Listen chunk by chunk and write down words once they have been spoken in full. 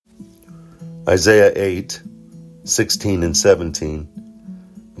Isaiah 8:16 and 17.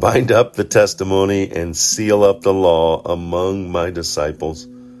 Bind up the testimony and seal up the law among my disciples.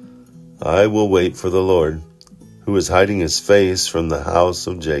 I will wait for the Lord, who is hiding his face from the house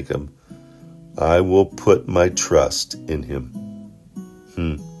of Jacob. I will put my trust in him.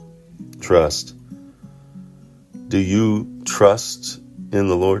 Trust. Do you trust in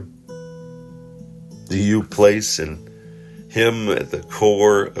the Lord? Do you place him at the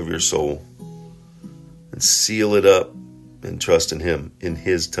core of your soul and seal it up and trust in him in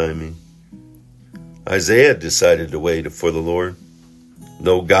his timing? Isaiah decided to wait for the Lord,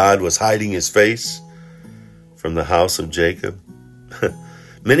 though God was hiding his face from the house of Jacob.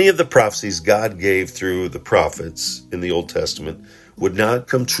 Many of the prophecies God gave through the prophets in the Old Testament would not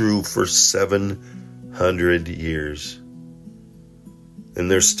come true for 700 years.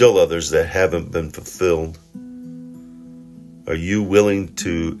 And there's still others that haven't been fulfilled. Are you willing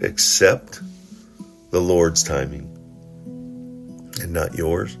to accept the Lord's timing and not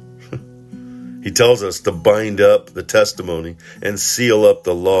yours? He tells us to bind up the testimony and seal up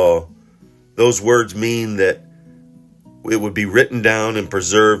the law. Those words mean that it would be written down and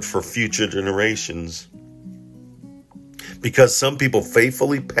preserved for future generations. Because some people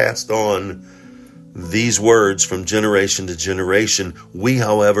faithfully passed on these words from generation to generation. We,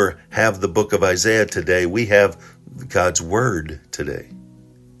 however, have the book of Isaiah today. We have God's word today.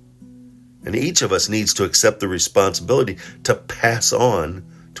 And each of us needs to accept the responsibility to pass on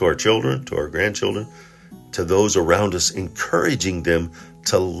to our children, to our grandchildren, to those around us, encouraging them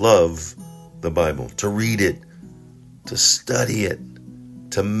to love the Bible, to read it, to study it,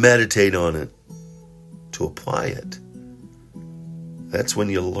 to meditate on it, to apply it. That's when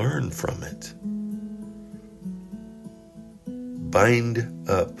you learn from it. Bind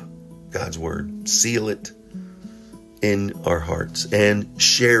up God's word, seal it in our hearts, and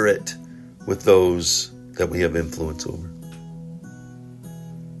share it with those that we have influence over.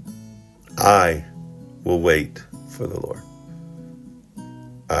 I will wait for the Lord.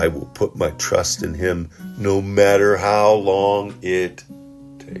 I will put my trust in him no matter how long it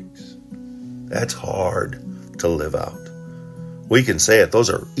takes. That's hard to live out. We can say it. Those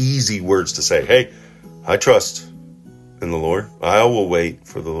are easy words to say. Hey, I trust in the Lord. I will wait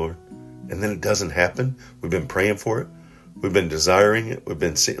for the Lord. And then it doesn't happen. We've been praying for it. We've been desiring it. We've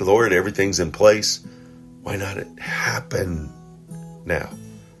been saying, Lord, everything's in place. Why not it happen now?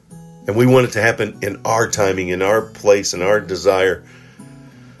 And we want it to happen in our timing, in our place, in our desire.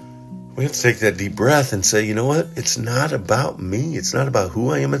 We have to take that deep breath and say, you know what? It's not about me. It's not about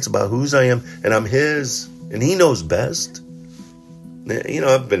who I am. It's about whose I am. And I'm his. And he knows best. You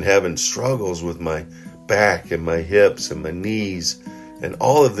know, I've been having struggles with my back and my hips and my knees. And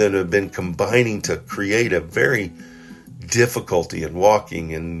all of them have been combining to create a very difficulty in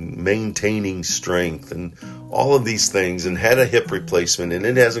walking and maintaining strength and all of these things, and had a hip replacement, and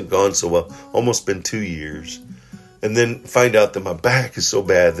it hasn't gone so well. Almost been 2 years. And then find out that my back is so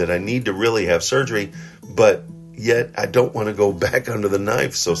bad that I need to really have surgery, but yet I don't want to go back under the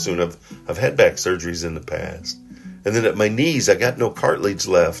knife so soon. I've had back surgeries in the past. And then at my knees, I got no cartilage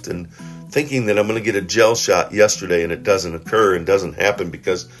left, and thinking that I'm going to get a gel shot yesterday, and it doesn't occur and doesn't happen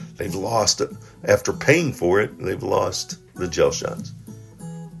because they've lost it. After paying for it, they've lost the gel shots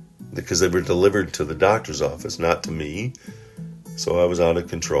because they were delivered to the doctor's office, not to me. So I was out of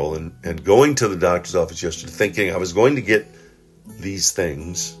control, and going to the doctor's office yesterday thinking I was going to get these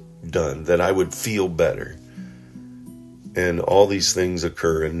things done, that I would feel better. And all these things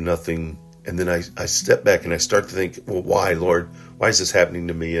occur and nothing. And then I step back and I start to think, well, why, Lord? Why is this happening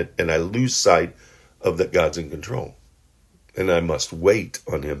to me? And I lose sight of that God's in control. And I must wait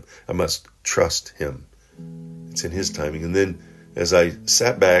on him. I must trust him. It's in his timing. And then as I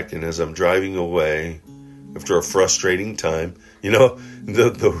sat back and as I'm driving away after a frustrating time, you know,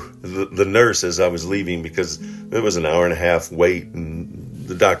 the nurse, as I was leaving, because it was an hour and a half wait and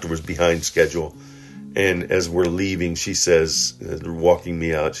the doctor was behind schedule. And as we're leaving, she says, walking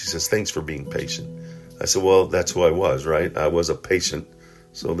me out, she says, thanks for being patient. I said, well, that's who I was, right? I was a patient.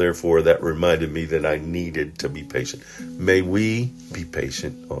 So therefore, that reminded me that I needed to be patient. May we be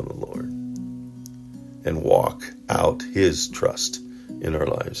patient on the Lord and walk out his trust in our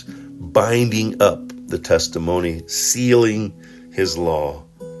lives, binding up the testimony, sealing his law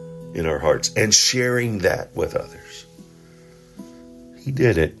in our hearts, and sharing that with others. He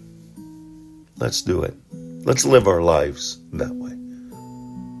did it. Let's do it. Let's live our lives that way.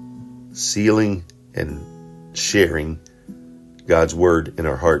 Sealing and sharing God's word in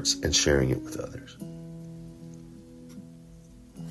our hearts and sharing it with others.